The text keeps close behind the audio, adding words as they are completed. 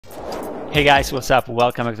Hey guys, what's up?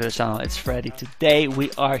 Welcome back to the channel. It's Freddy. Today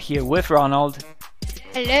we are here with Ronald.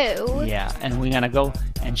 Hello. Yeah, and we're gonna go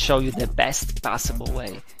and show you the best possible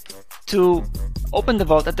way to open the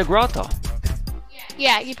vault at the Grotto.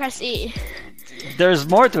 Yeah, you press E. There's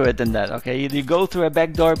more to it than that, okay? You go through a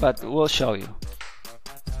back door, but we'll show you.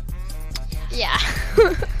 Yeah.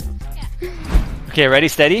 Okay, ready,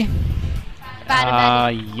 steady?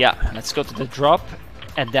 Ready. Yeah, let's go to the drop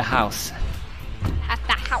at the house. At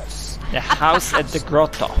the house. The house at the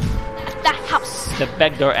Grotto. At the house. The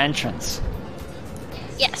back door entrance.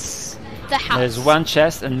 Yes. The house. There's one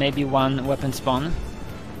chest and maybe one weapon spawn.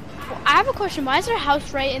 Well, I have a question. Why is there a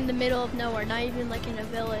house right in the middle of nowhere, not even like in a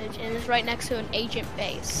village, and it's right next to an agent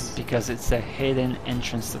base? Because it's a hidden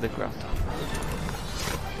entrance to the Grotto.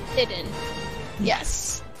 Hidden.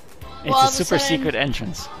 Yes. It's Well, a super secret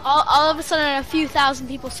entrance. All of a sudden, a few thousand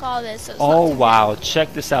people saw this. So it's Oh not too wow,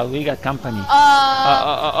 check this out. We got company. No!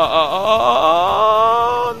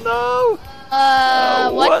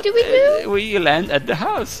 What do we do? We land at the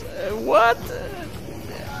house. What?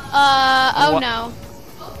 Oh What? no.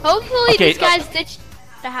 Hopefully Okay, these guys ditched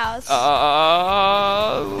the house. I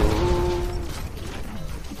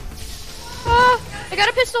got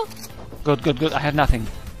a pistol. Good, good, good. I have nothing.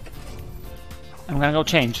 I'm gonna go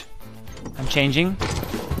change. I'm changing.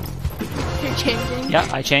 You're changing. Yeah,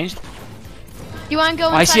 I changed. You want to go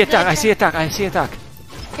inside? I see the attack. I see attack. I see attack.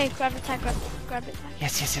 Okay, grab attack. Grab it.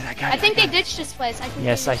 Yes, yes, yes. I got it. I think got they it. ditched this place.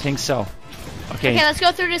 Yes, I think so. Okay. Okay, let's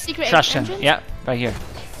go through the secret Trust him. entrance. Yeah, right here.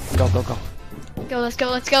 Go, go, go. Go, let's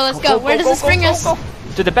go. Where does this bring us?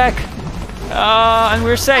 To the back. And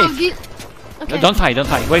we're safe. Okay. Don't fight, don't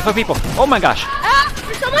fight. Wait for people. Oh my gosh. Ah,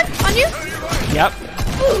 there's someone on you. Yep.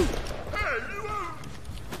 Ooh.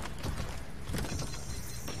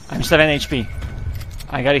 I'm 7 HP.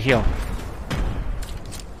 I gotta heal.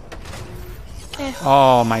 Okay.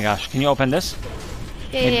 Oh my gosh. Can you open this?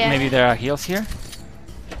 Yeah. Maybe there are heals here?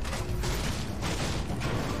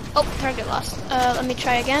 Oh, target lost. Let me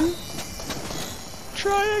try again.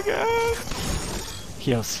 Try again.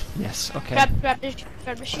 Heals. Yes, okay. Grab the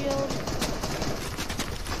shield.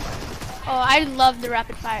 Oh, I love the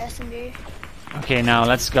rapid fire SMG. Okay, now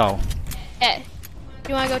let's go. Hey,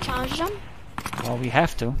 you wanna go challenge them? Well, we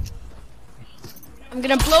have to. I'm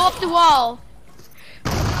gonna blow up the wall.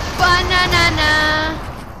 Banana.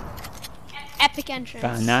 Epic entrance.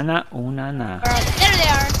 Banana unana. There they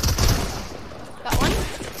are. Got one.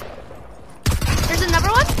 There's another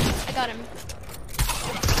one. I got him.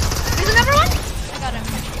 There's another one. I got him.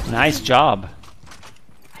 Nice job.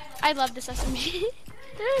 I love this SMG.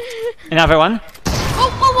 Another one. Oh,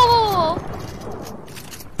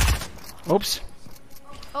 whoa. Oops.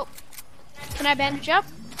 Oh, can I bandage up?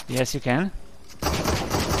 Yes, you can.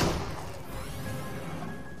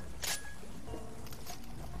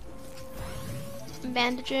 I'm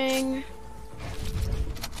bandaging.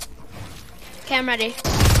 Okay, I'm ready.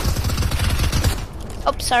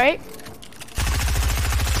 Oh, sorry.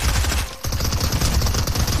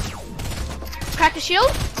 Crack the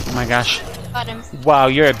shield. Oh my gosh. Got him. Wow,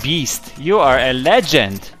 you're a beast. You are a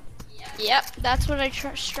legend. Yep, that's what I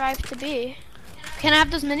strive to be. Can I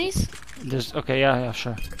have those minis? There's okay, yeah,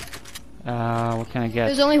 sure. What can I get?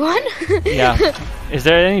 There's only one? Yeah. Is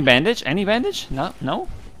there any bandage? Any bandage? No, no.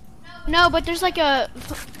 No, but there's like a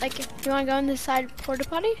if you want to go in the side porta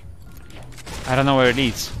potty? I don't know where it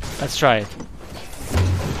leads. Let's try it.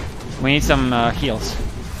 We need some heals.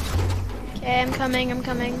 Okay, I'm coming.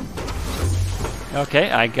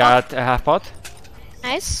 Okay, I got a half pot.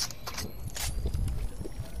 Nice.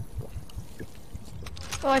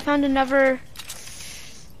 Oh, I found another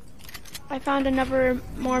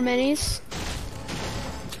more minis.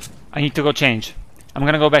 I need to go change. I'm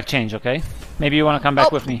gonna go back change, okay? Maybe you wanna come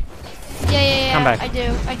back with me. Yeah. Come back. I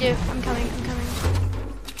do. I'm coming.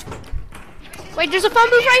 Wait, there's a phone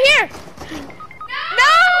booth right here!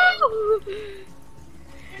 No!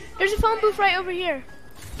 There's a phone booth right over here.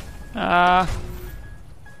 Right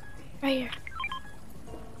here.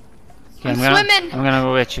 Okay, I'm swimming. I'm gonna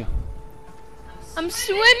go get you. I'm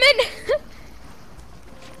swimming!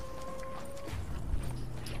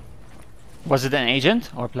 Was it an agent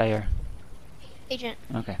or player? Agent.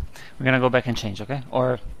 Okay. We're gonna go back and change, okay?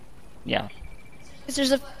 Or, yeah. Is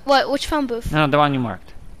there's a what? Which phone booth? No, the one you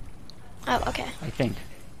marked. Oh, okay. I think.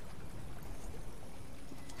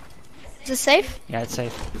 Is it safe? Yeah, it's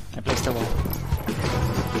safe. I placed the wall.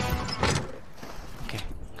 Okay,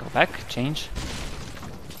 go back, change.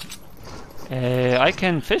 I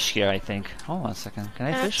can fish here, I think. Hold on a second. Can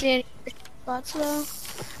I don't fish? see any spots though.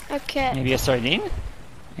 Okay. Maybe a sardine?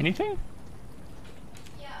 Anything?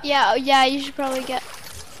 Yeah, you should probably get.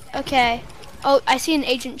 Okay. Oh, I see an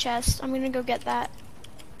agent chest. I'm gonna go get that.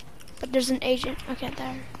 But there's an agent. Okay,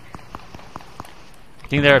 there.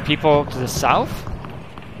 Think there are people to the south?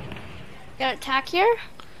 Got an attack here?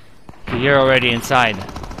 Okay, you're already inside.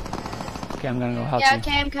 Okay, I'm gonna go help Yeah, you.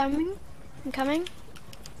 okay, I'm coming. I'm coming.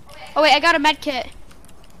 Oh wait, I got a med kit.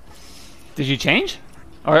 Did you change?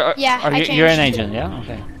 Or Yeah, are I you, you're an changed. agent, yeah?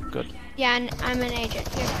 Okay, good. Yeah, and I'm an agent.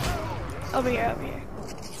 Here. Over here, over here.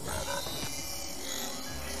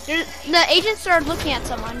 The agents are looking at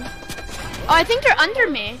someone. Oh, I think they're under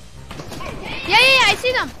me. Yeah, I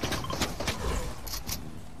see them.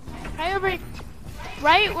 Right over,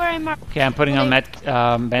 right where I'm marked. Okay, I'm putting on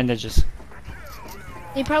bandages.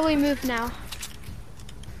 They probably moved now.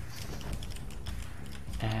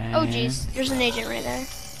 And Oh, jeez. There's an agent right there.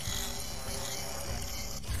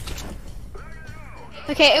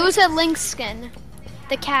 Okay, it was a lynx skin.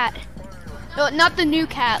 The cat. No, not the new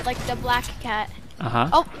cat, like the black cat. Uh-huh.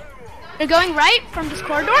 Oh, they're going right from this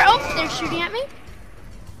corridor. Oh, they're shooting at me.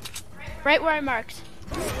 Right where I marked.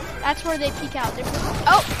 That's where they peek out.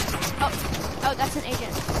 Oh, that's an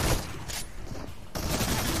agent.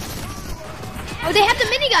 Oh, they have the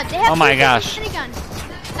minigun. They have Oh my gosh. minigun.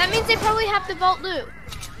 That means they probably have the vault loot.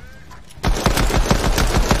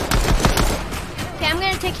 Okay, I'm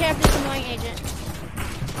gonna take care of this annoying agent.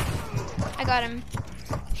 I got him.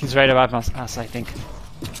 He's right above us, I think.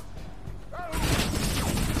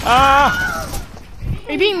 Ah!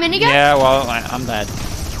 Are you being minigun? Yeah, well, I'm dead.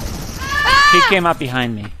 Ah! He came up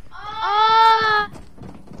behind me. Ah!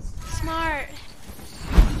 Smart.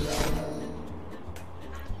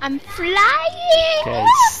 I'm flying! Okay,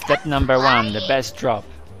 step number 1, the best drop.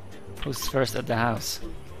 Who's first at the house?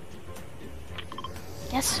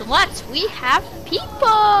 Guess what? We have people!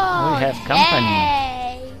 We have company.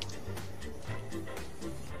 Yay!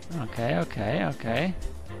 Okay.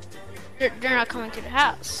 They're not coming to the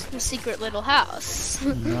house. The secret little house.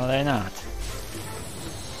 No, they're not.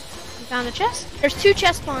 You found the chest? There's 2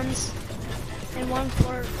 chest spawns. And 1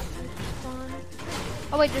 floor spawn.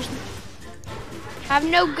 Oh wait, there's... I have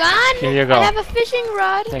no gun! Here you go. I have a fishing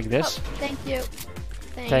rod! Take this. Oh, thank you.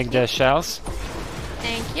 Take the shells.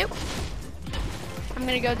 Thank you. I'm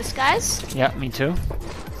gonna go disguise. Yeah, me too.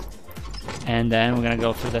 And then we're gonna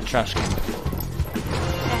go through the trash can.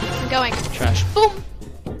 Okay, I'm going. Trash. Boom!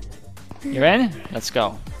 You're in? Let's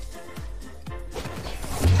go.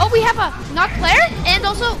 Oh, we have a knock player and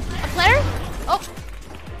also a player. Oh,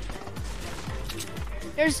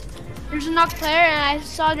 there's a knock player and I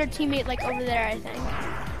saw their teammate like over there. I think.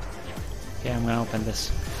 Okay, I'm gonna open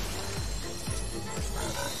this.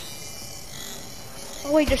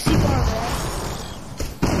 Oh wait, there's C4 over there.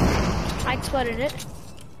 I exploded it.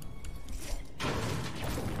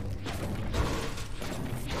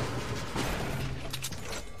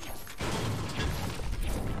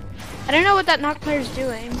 I don't know what that knock player is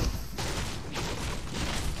doing.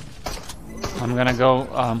 I'm gonna go,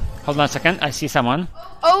 hold on a second, I see someone.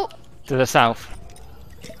 Oh, To the south.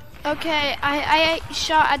 okay. I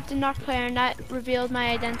shot at the knock player and that revealed my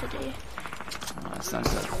identity. Oh, that's not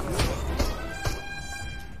good.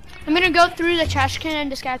 I'm gonna go through the trash can and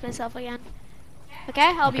disguise myself again. Okay,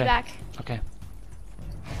 I'll be Okay. back. Okay.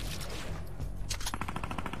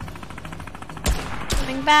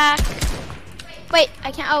 Coming back. Wait,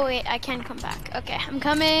 I can't. Oh wait, I can come back. Okay, I'm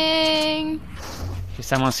coming. Okay,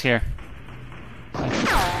 someone's here.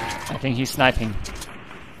 I think he's sniping.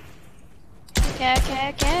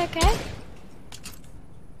 Okay.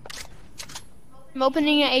 I'm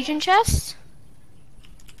opening an agent chest.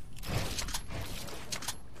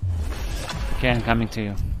 Okay, I'm coming to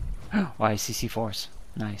you. Why CC4s?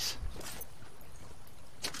 Nice.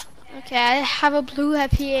 Okay, I have a blue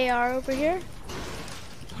PAR over here.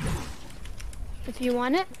 If you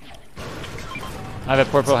want it. I have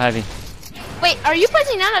a purple heavy. Wait, are you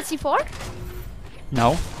placing down at C4?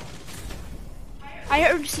 No? I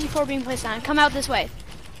heard C4 being placed down. Come out this way.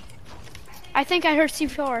 I think I heard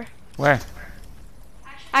C4. Where?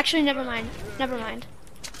 Actually, never mind.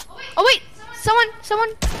 Oh wait, someone,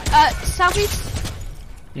 southeast.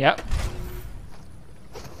 Yep.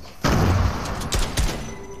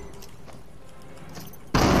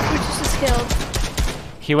 Brutus is killed.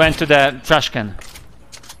 He went to the trash can.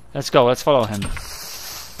 Let's go, let's follow him.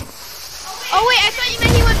 Oh wait, I thought you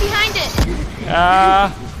meant he went behind it.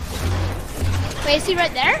 Wait, is he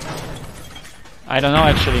right there? I don't know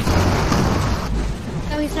actually.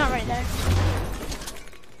 No, he's not right there.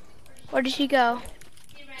 Where did he go?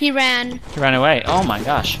 He ran. He ran away. Oh my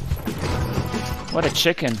gosh. What a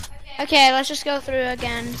chicken. Okay, let's just go through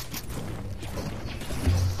again.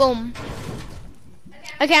 Boom.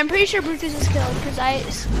 Okay, I'm pretty sure Brutus is killed because I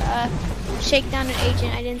shake down an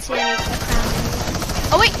agent. I didn't see any around.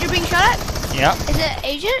 Oh wait, you're being shot at? Yeah. Is it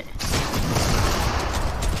agent?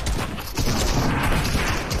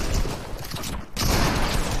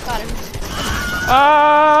 Got him.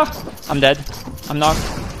 Ah! I'm dead. I'm knocked.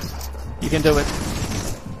 You can do it.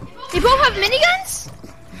 They both have miniguns?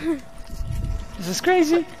 This is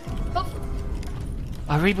crazy. Oh.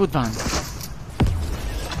 A reboot van.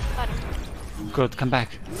 Got him. Good, come back.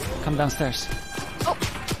 Come downstairs. Oh,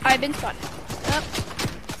 I've been spotted. Oh,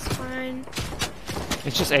 it's fine.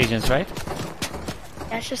 It's just agents, right?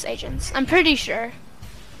 Yeah, it's just agents. I'm pretty sure.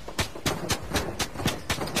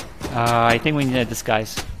 I think we need a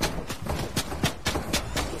disguise.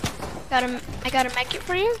 I got a medkit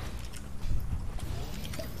for you.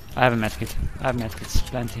 I have a medkit. I have medkits,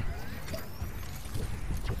 plenty.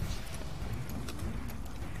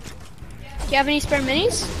 Do you have any spare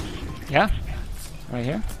minis? Yeah? Right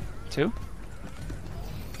here. 2.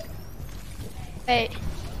 Wait.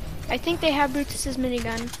 I think they have Brutus's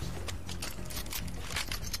minigun.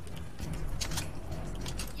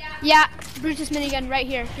 Yeah, Brutus minigun right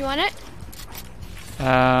here. You want it?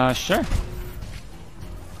 Sure.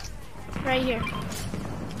 Right here.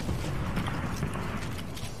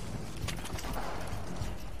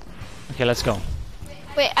 Okay, let's go.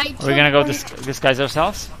 Wait, Are we gonna go disguise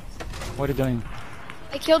ourselves? What are you doing?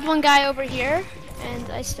 I killed one guy over here,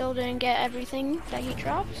 and I still didn't get everything that he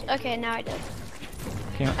dropped. Okay, now I did.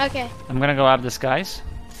 Okay. I'm gonna go up disguise.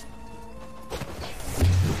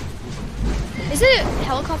 Is it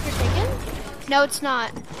helicopter taken? No, it's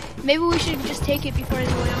not. Maybe we should just take it before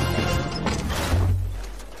anyone else.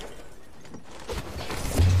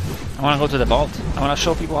 I wanna go to the vault. I wanna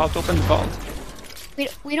show people how to open the vault.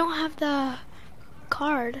 We don't have the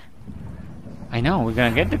card. I know, we're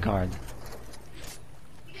gonna get the card.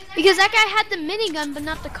 Because that guy had the minigun, but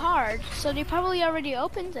not the card. So they probably already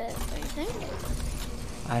opened it, don't you think?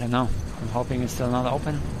 I don't know. I'm hoping it's still not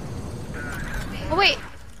open. Oh wait,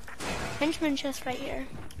 henchman chest right here.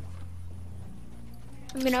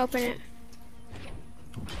 I'm gonna open it.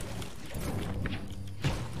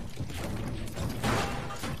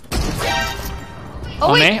 Oh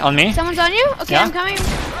on wait, me, on me. Someone's on you? Okay, Yeah? I'm coming.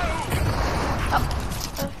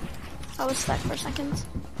 Oh, I was stuck for a second.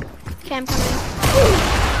 Okay, I'm coming.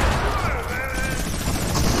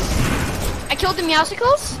 I killed the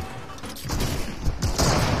Meowsicles.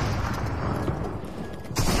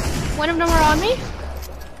 One of them are on me.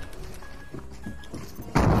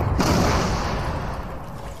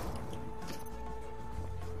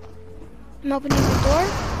 I'm opening the door.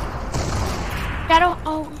 Shadow,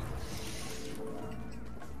 oh.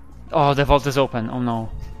 Oh, the vault is open. Oh no.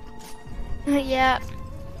 Yeah.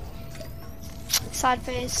 Sad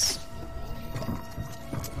face.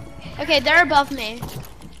 Okay, they're above me.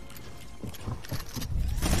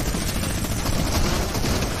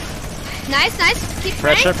 Nice, nice. Keep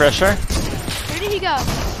Pressure, praying. pressure. Where did he go?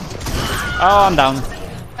 Oh, I'm down.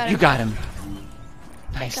 Got You him. got him.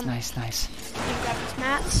 Nice, him. nice, nice. You grab his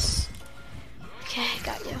mats. Okay,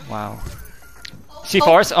 got you. Wow.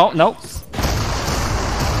 C4s. Oh, no.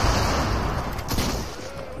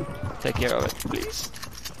 Take care of it, please.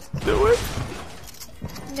 Do it.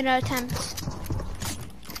 I'm gonna attempt.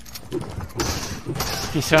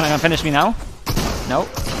 He's gonna finish me now? No.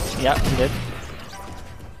 Yeah, he did.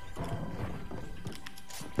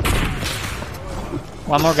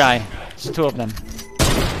 One more guy. It's 2 of them.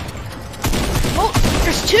 Oh,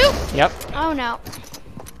 there's 2? Yep. Oh no.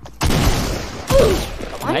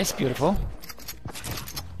 Nice, beautiful.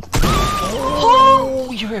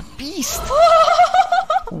 Oh, you're a beast.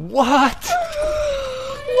 What?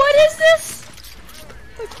 What is this?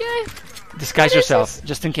 Okay. Disguise yourself,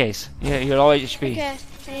 just in case. Yeah, you're all HP. Okay.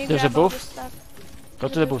 Can you There's a grab all booth. this stuff? Go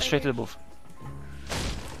to the booth, straight to the booth.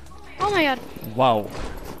 Oh my god. Wow.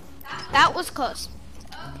 That was close.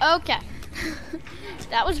 Okay.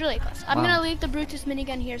 That was really close. I'm Wow. gonna leave the Brutus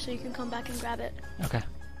minigun here so you can come back and grab it. Okay.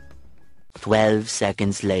 12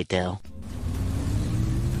 seconds later.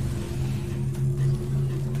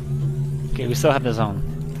 Okay, we still have the zone.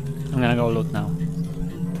 I'm gonna go loot now.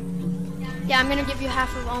 Yeah, I'm gonna give you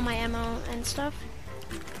half of all my ammo and stuff.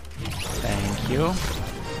 Thank you.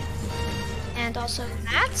 And also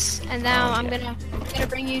mats. And now I'm Okay. gonna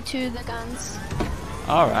bring you to the guns.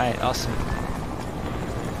 Alright, awesome.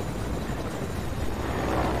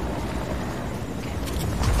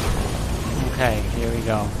 Okay, here we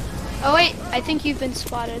go. Oh wait, I think you've been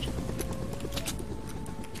spotted.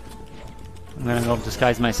 I'm gonna go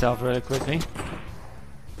disguise myself really quickly.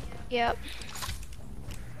 Yep.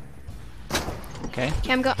 Okay.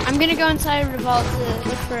 Okay, I'm gonna go inside the vault to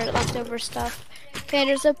look for leftover stuff. Okay,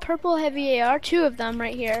 there's a purple heavy AR, 2 of them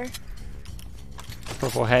right here.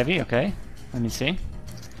 Purple heavy, okay. Let me see.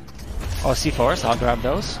 Oh, C4s, I'll grab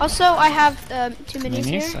those. Also, I have 2 minis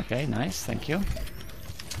here. Okay, nice, thank you.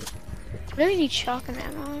 Really need shotgun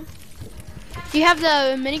ammo. Do you have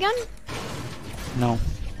the minigun? No.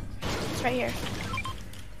 It's right here.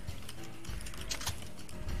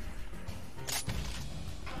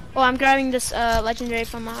 Oh, I'm grabbing this legendary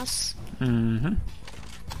from us. Mm-hmm.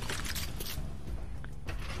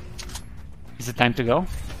 Is it time to go?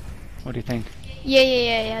 What do you think?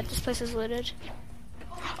 Yeah. This place is looted.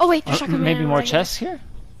 Oh wait, there's shotgun maybe ammo more right chests here?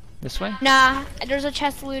 This way? Nah, there's a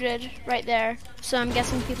chest looted right there. So I'm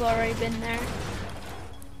guessing people already been there.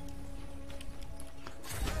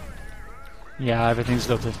 Yeah, everything's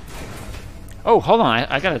looted. Oh, hold on,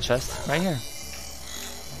 I got a chest right here.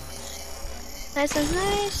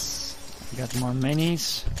 Nice. Got more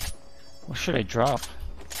minis. What should I drop?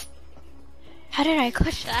 How did I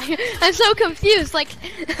clutch that? I'm so confused. Like,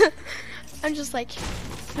 I'm just like,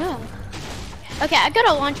 oh. Okay, I got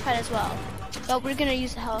a launch pad as well, but we're gonna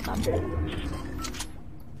use the helicopter.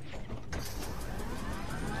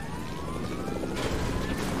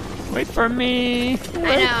 Wait for me!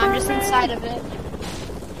 I know, I'm just inside of it.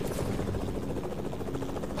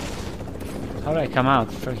 How do I come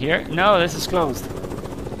out? From here? No, this is closed.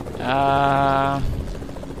 Level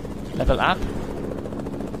up.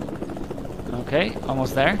 Okay,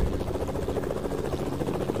 almost there.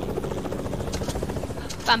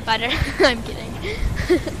 Vampire. I'm kidding.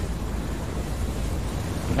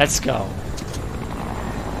 Let's go.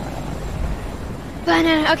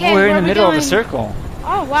 Banana. Okay, We're in the where middle are we of the going? circle.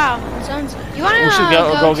 Oh wow, zones. You wanna We should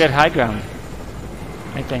go go get high ground.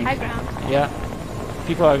 I think. high ground? Yeah.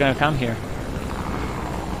 People are gonna come here.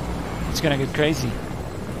 It's gonna get crazy.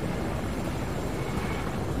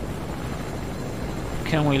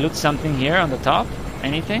 Can we loot something here on the top?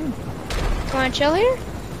 Anything? You wanna chill here?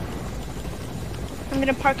 I'm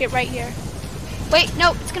gonna park it right here. Wait,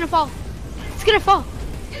 no, it's gonna fall. It's gonna fall.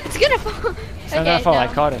 It's gonna fall. It's not gonna fall, I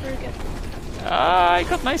caught it. We're good. I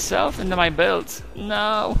got myself into my build.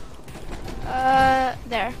 No.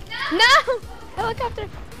 There. No! Helicopter!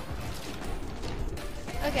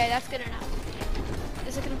 Okay, that's good enough.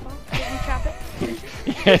 Is it gonna fall? Did you trap it?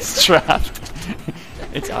 It's trapped.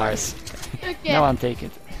 It's ours. Okay. No one take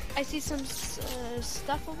it. I see some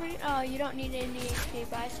stuff over here. Oh, you don't need any HP,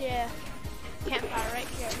 but I see a campfire right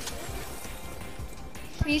here.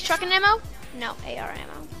 We use truck and ammo? No, AR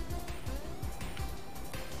ammo.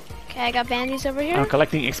 Okay, I got bandies over here. I'm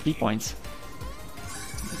collecting XP points.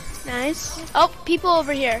 Nice. Oh, people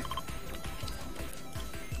over here.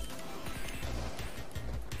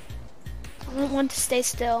 I want to stay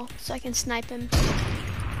still so I can snipe him.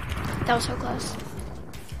 That was so close.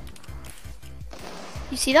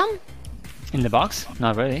 You see them? In the box?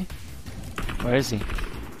 Not really. Where is he?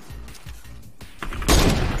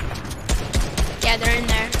 Yeah, they're in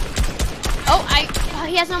there. Oh,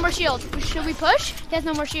 he has no more shield. Should we push? He has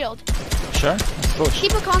no more shield. Sure, let's push.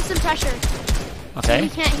 Keep a constant pressure. So Okay, he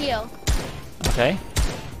can't heal. okay.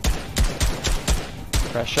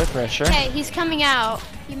 Pressure, pressure. Okay, he's coming out.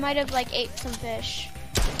 He might have like ate some fish.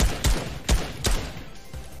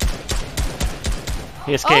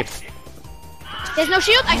 He escaped. There's no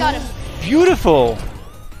shield? I got him. Beautiful!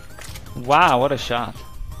 Wow, what a shot.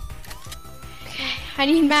 Okay, I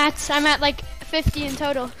need mats. I'm at like 50 in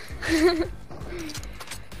total.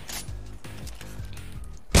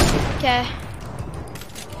 Okay.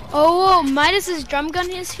 Oh, Midas's drum gun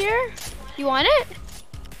is here. You want it?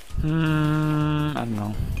 I don't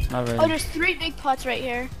know. Not really. Oh, there's 3 big pots right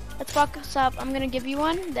here. Let's walk us up. I'm gonna give you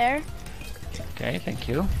one there. Okay, thank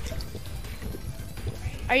you.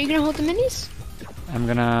 Are you gonna hold the minis? I'm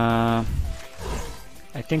gonna...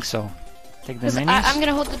 I think so. Take the 'Cause minis? I'm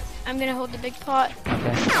gonna hold the big pot.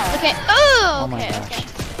 Okay. Okay. Oh, Oh my okay, gosh. okay.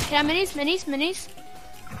 Yeah, minis.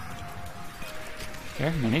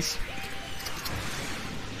 Here, minis.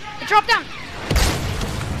 Drop down.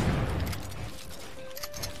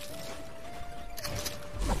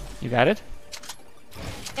 You got it?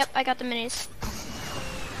 Yep, I got the minis.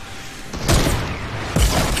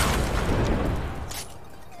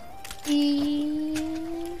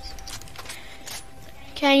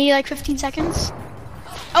 Okay, I need like 15 seconds.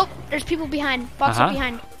 Oh, there's people behind. Box up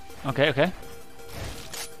behind. Okay, okay.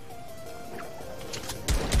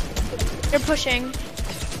 They're pushing.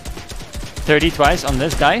 30 twice on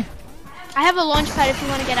this guy. I have a launch pad if you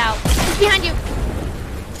want to get out. He's behind you.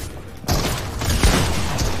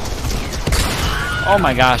 Oh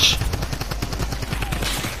my gosh.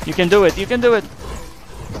 You can do it, you can do it.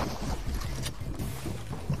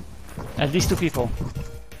 At least 2 people.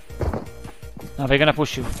 Now they're gonna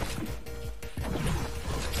push you.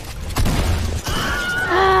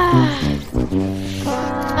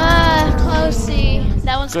 Closey.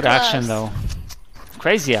 That one's Good close. action though.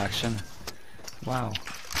 Crazy action. Wow.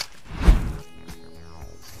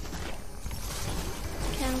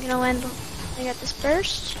 Okay, I'm gonna land. I got this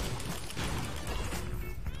first.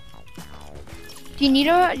 Do you need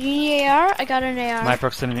AR? I got an AR. My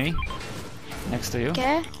proximity. Next to you.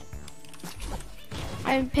 Okay.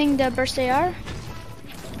 I pinged a burst AR.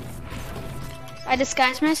 I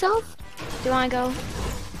disguise myself. Do you wanna go?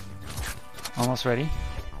 Almost ready.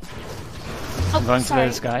 Oh, I'm going sorry. to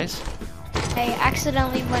the disguise. I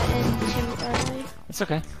accidentally went in too early. It's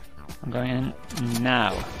okay. I'm going in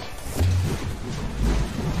now.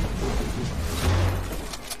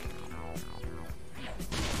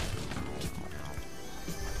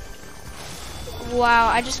 Wow,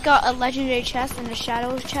 I just got a legendary chest and a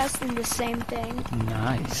shadow chest in the same thing.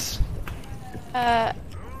 Nice.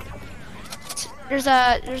 There's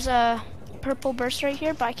a purple burst right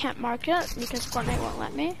here, but I can't mark it because Fortnite won't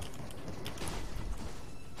let me.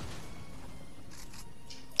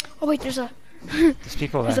 Oh wait, there's There's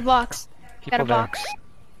people there. a box. People Got a there. box.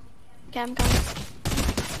 Okay, I'm coming.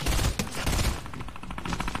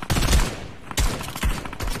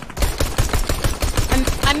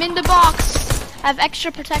 I'm in the box. I have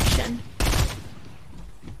extra protection.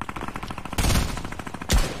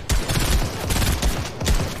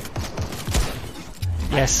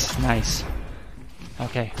 Yes, nice.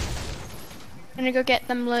 Okay. I'm gonna go get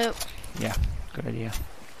them loot. Yeah, good idea.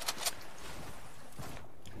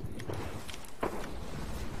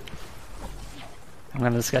 I'm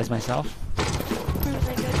gonna disguise myself.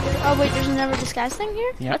 Oh wait, there's another disguise thing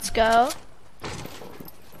here? Yeah. Let's go.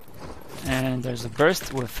 And there's a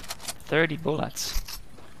burst with 30 bullets.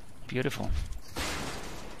 Beautiful.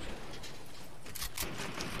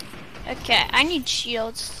 Okay, I need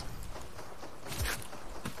shields.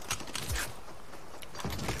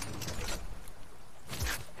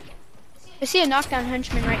 I see a knockdown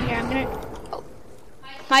henchman right here. I'm gonna... Oh.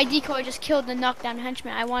 My decoy just killed the knockdown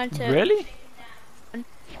henchman. I wanted to... Really?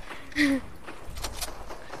 I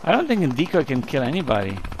don't think a decoy can kill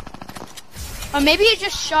anybody. Or maybe it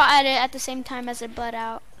just shot at it at the same time as it bled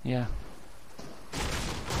out. Yeah.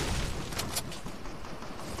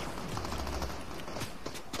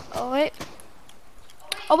 Oh wait.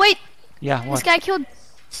 Oh wait! Yeah, This what? guy killed...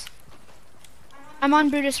 I'm on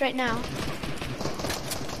Brutus right now.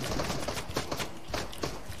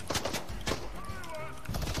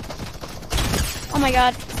 Oh my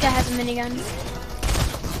god, this guy has a minigun.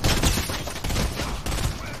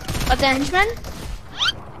 But the henchman?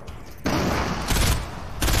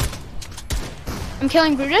 I'm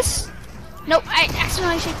killing Brutus. Nope, I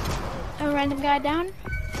accidentally shot a random guy down.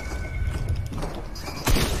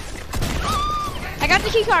 I got the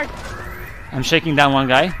key card. I'm shaking down one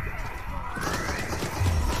guy.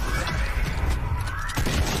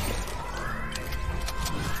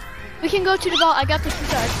 We can go to the vault. I got the key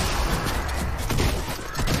card.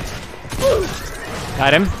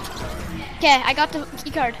 Got him. Okay, I got the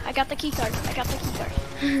key card. I got the key card. I got the key card.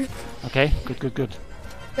 Okay, good, good, good.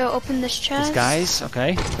 Go open this chest. Disguise,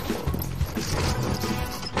 okay.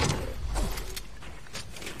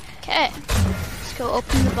 Okay, let's go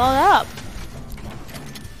open the vault up.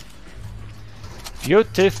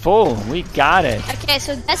 Beautiful, we got it. Okay,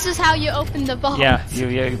 so this is how you open the vault. Yeah,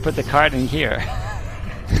 you put the card in here.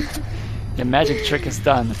 The magic trick is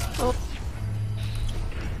done. Oh.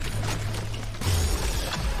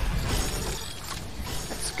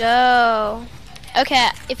 Let's go. Okay,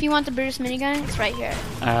 if you want the Brutus minigun, it's right here.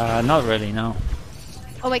 Not really, no.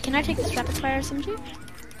 Oh wait, can I take this rapid fire SMG?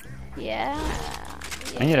 Yeah.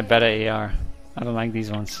 I need a better AR. I don't like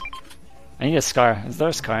these ones. I need a scar. Is there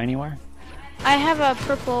a scar anywhere? I have a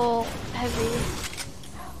purple heavy.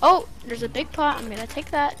 Oh, there's a big pot. I'm gonna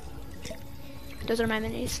take that. Those are my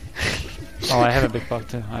minis. Oh, I have a big bug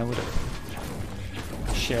too. I would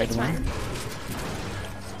have shared That's one. fine.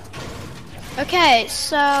 Okay,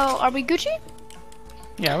 so are we Gucci?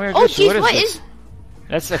 Yeah, we're Oh good. jeez, what this? is?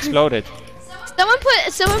 Let's explode it. Someone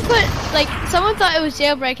thought it was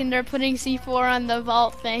jailbreak and they're putting C4 on the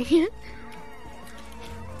vault thing.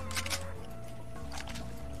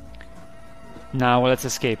 Now let's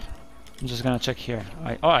escape. I'm just gonna check here.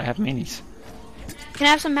 I have minis. Can I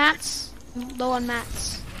have some mats? I'm low on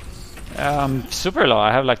mats. Super low.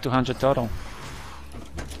 I have like 200 total.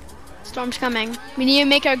 Storm's coming. We need to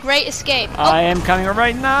make our great escape. I am coming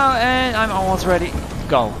right now, and I'm almost ready.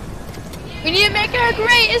 Go. We need to make our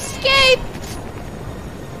great escape!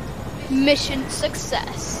 Mission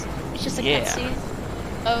success. It's just a cutscene.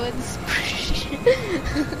 Oh, it's...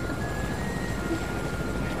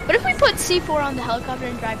 What if we put C4 on the helicopter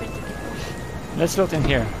and drive into people? Let's loot in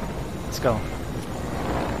here. Let's go.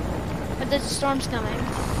 But the storm's coming.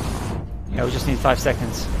 Yeah, we just need 5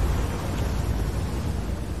 seconds.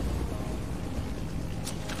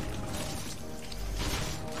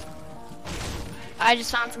 I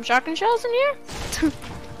just found some shark and shells in here.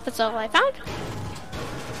 That's all I found.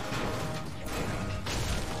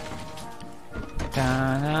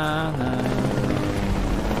 Ta-na-na.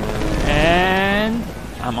 And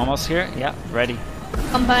I'm almost here. Yeah, ready.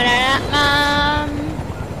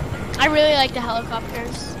 I really like the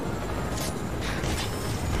helicopters.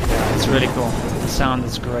 Yeah, it's really cool. The sound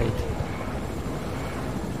is great.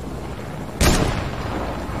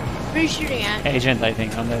 What are you shooting at? Agent, I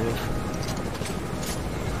think, on the roof.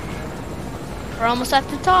 We're almost at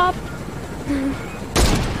the top.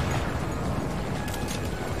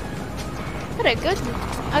 What a good.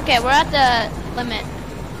 Okay, we're at the limit.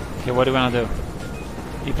 Okay, what do we want to do?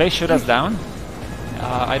 If they shoot us down,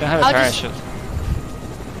 I don't have a parachute.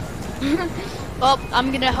 Well,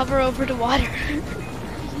 I'm gonna hover over the water.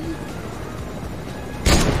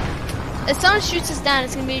 If someone shoots us down,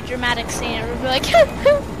 it's gonna be a dramatic scene. We'll be like,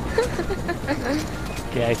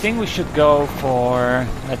 okay, I think we should go for.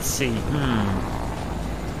 Let's see.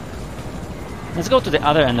 Let's go to the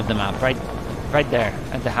other end of the map, right there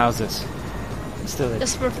at the houses. Let's do it.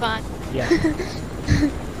 just for fun. Yeah.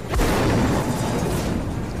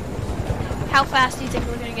 How fast do you think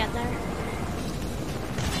we're gonna get there?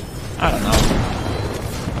 I don't know.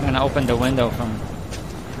 I'm gonna open the window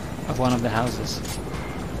of one of the houses.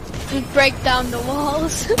 We break down the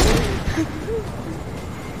walls.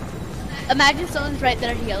 Imagine someone's right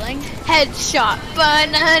there healing. Headshot,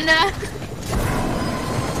 banana.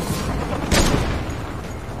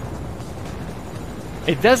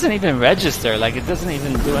 It doesn't even register. Like it doesn't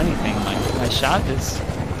even do anything. My shot it's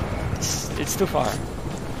too far.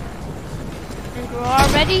 And we're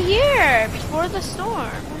already here before the storm.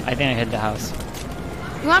 I think I hit the house.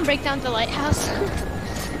 You want to break down the lighthouse?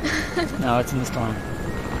 No, it's in the storm.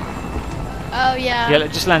 Oh yeah. Yeah,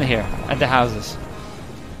 just land here at the houses.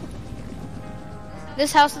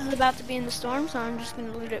 This house is about to be in the storm, so I'm just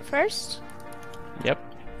gonna loot it first. Yep.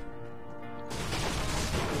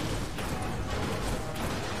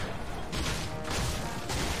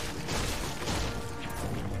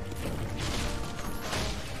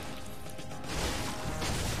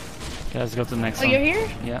 Okay, let's go to the next Oh, one. you're here?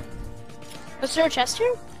 Yeah. Was there a chest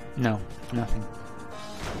here? No, nothing.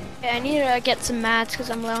 Yeah, I need to get some mats because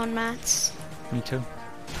I'm low on mats. Me too.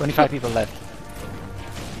 25 people left.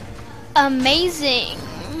 Amazing.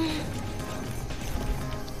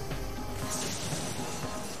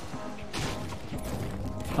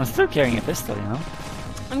 I'm still carrying a pistol, you know?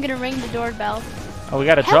 I'm gonna ring the doorbell. Oh, we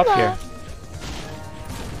got a drop Hello. here.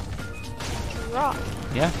 Drop.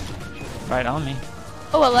 Yeah. Right on me.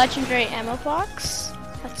 Oh, a legendary ammo box.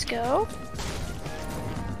 Let's go.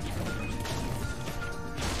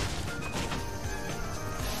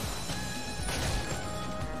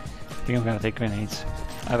 I think I'm gonna take grenades.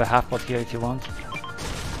 I have a half pot here if you want.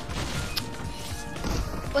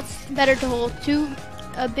 What's better to hold?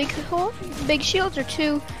 Big shields or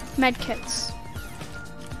 2 med kits?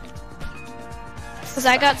 Because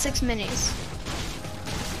I got 6 minis.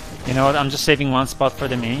 You know what? I'm just saving one spot for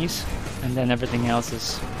the minis, and then everything else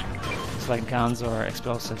is like guns or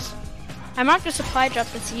explosives. I marked a supply drop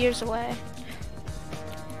that's years away.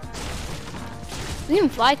 We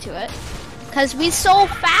didn't fly to it. Because we so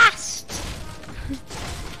fast!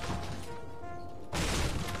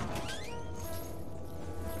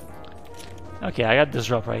 Okay, I got this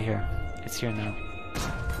drop right here. It's here now.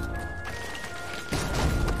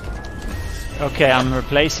 Okay, I'm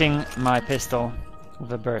replacing my pistol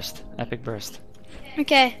with a burst. Epic burst.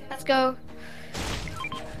 Okay, let's go.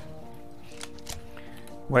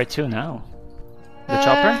 Where to now? The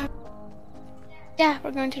chopper? Yeah,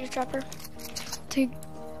 we're going to the chopper. To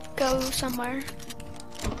go somewhere.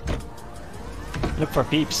 Look for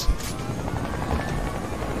peeps.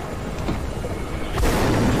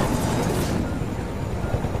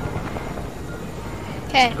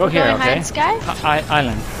 Okay, Go here, going okay? high in sky?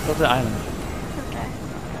 Island. Go to the island. Okay.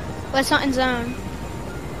 Well, it's not in zone.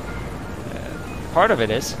 Part of it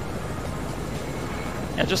is.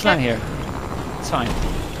 Yeah, just land here. It's fine.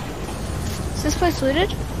 Is this place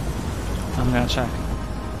looted? I'm gonna check.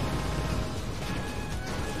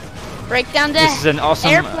 Break down the This is an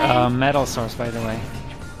awesome airplane. metal source, by the way.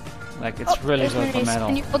 Like, it's really there's good for minis. metal.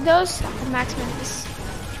 Can you hold those? Max minis.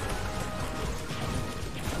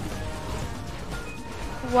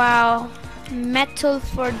 Wow. Metal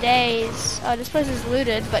for days. Oh, this place is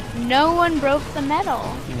looted, but no one broke the metal.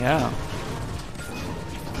 Yeah.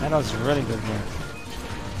 Metal's really good here.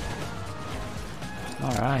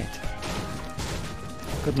 Alright.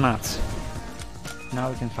 Good maths. Now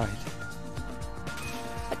we can fight.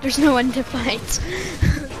 But there's no one to fight.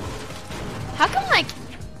 How come, like,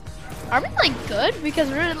 are we, like, good? Because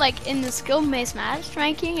we're, like, in the skill-based match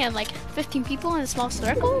ranking and, like, 15 people in a small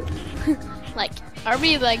circle? Like, are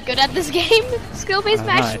we, like, good at this game? Skill-based I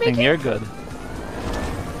matchmaking? think you're good.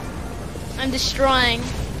 I'm destroying.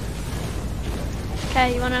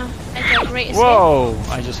 Okay, you wanna make a great escape? Whoa!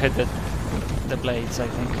 I just hit the blades, I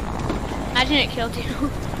think. Imagine it killed you.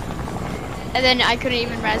 And then I couldn't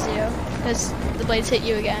even res you, because the blades hit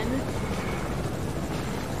you again.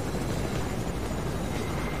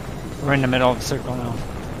 We're in the middle of the circle now.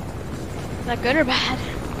 Is that good or bad?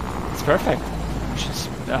 It's perfect. We should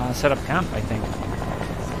set up camp, I think.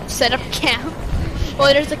 Set up camp?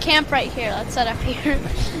 Well, there's a camp right here. Let's set up here.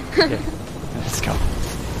 Okay, let's go.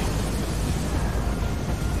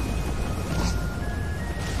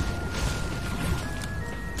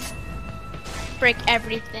 Break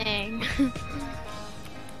everything.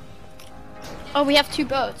 Oh, we have 2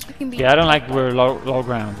 boats. We can be. Yeah, I don't like we're low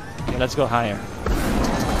ground. Okay, let's go higher.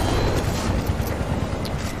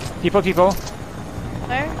 People.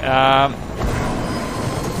 Where?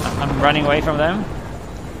 I'm running away from them.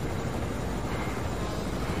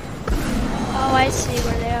 Oh, I see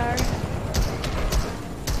where they are.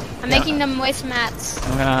 I'm making them waste mats.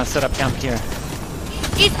 I'm gonna set up camp here.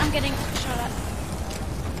 Eat! I'm getting shot at.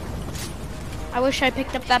 I wish I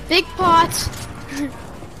picked up that big pot.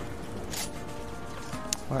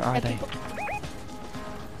 Where are they?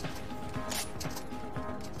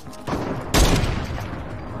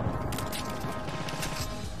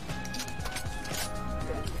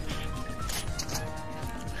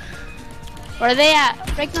 Where are they at?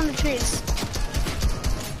 Break down the trees.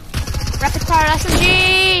 Rapid fire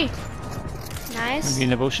SMG! Nice. Maybe in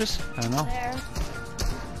the bushes? I don't know. There.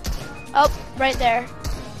 Oh, right there.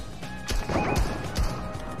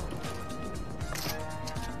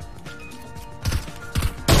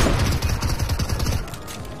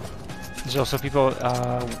 There's also people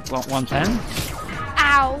 110.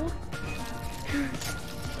 Ow!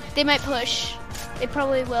 They might push. They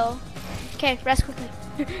probably will. Okay, rest quickly.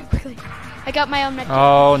 Quickly. I got my own med.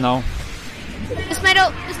 Oh no. This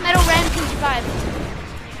metal ram can survive.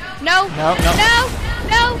 No! No.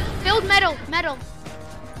 No! Build metal! Metal!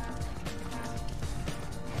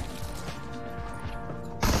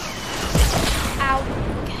 Ow.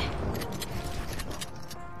 Okay.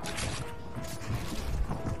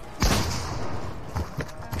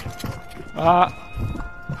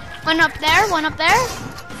 One up there, one up there.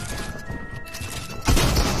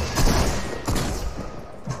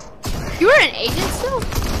 You were an agent still?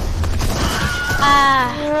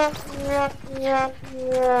 Ah.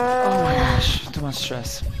 Oh my gosh, too much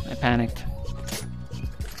stress. I panicked.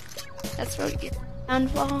 That's really good.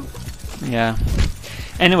 Downfall. Yeah.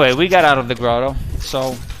 Anyway, we got out of the grotto,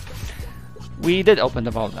 so we did open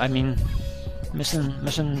the vault. I mean,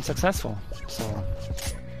 mission successful. So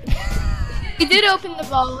We did open the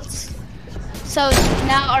vaults, so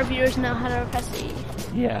now our viewers know how to press E.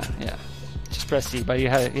 yeah. Just press C, but you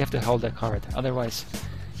have to hold that card. Otherwise,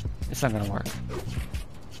 it's not gonna work.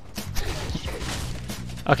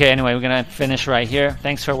 Okay. Anyway, we're gonna finish right here.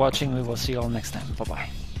 Thanks for watching. We will see you all next time. Bye bye.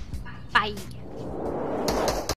 Bye.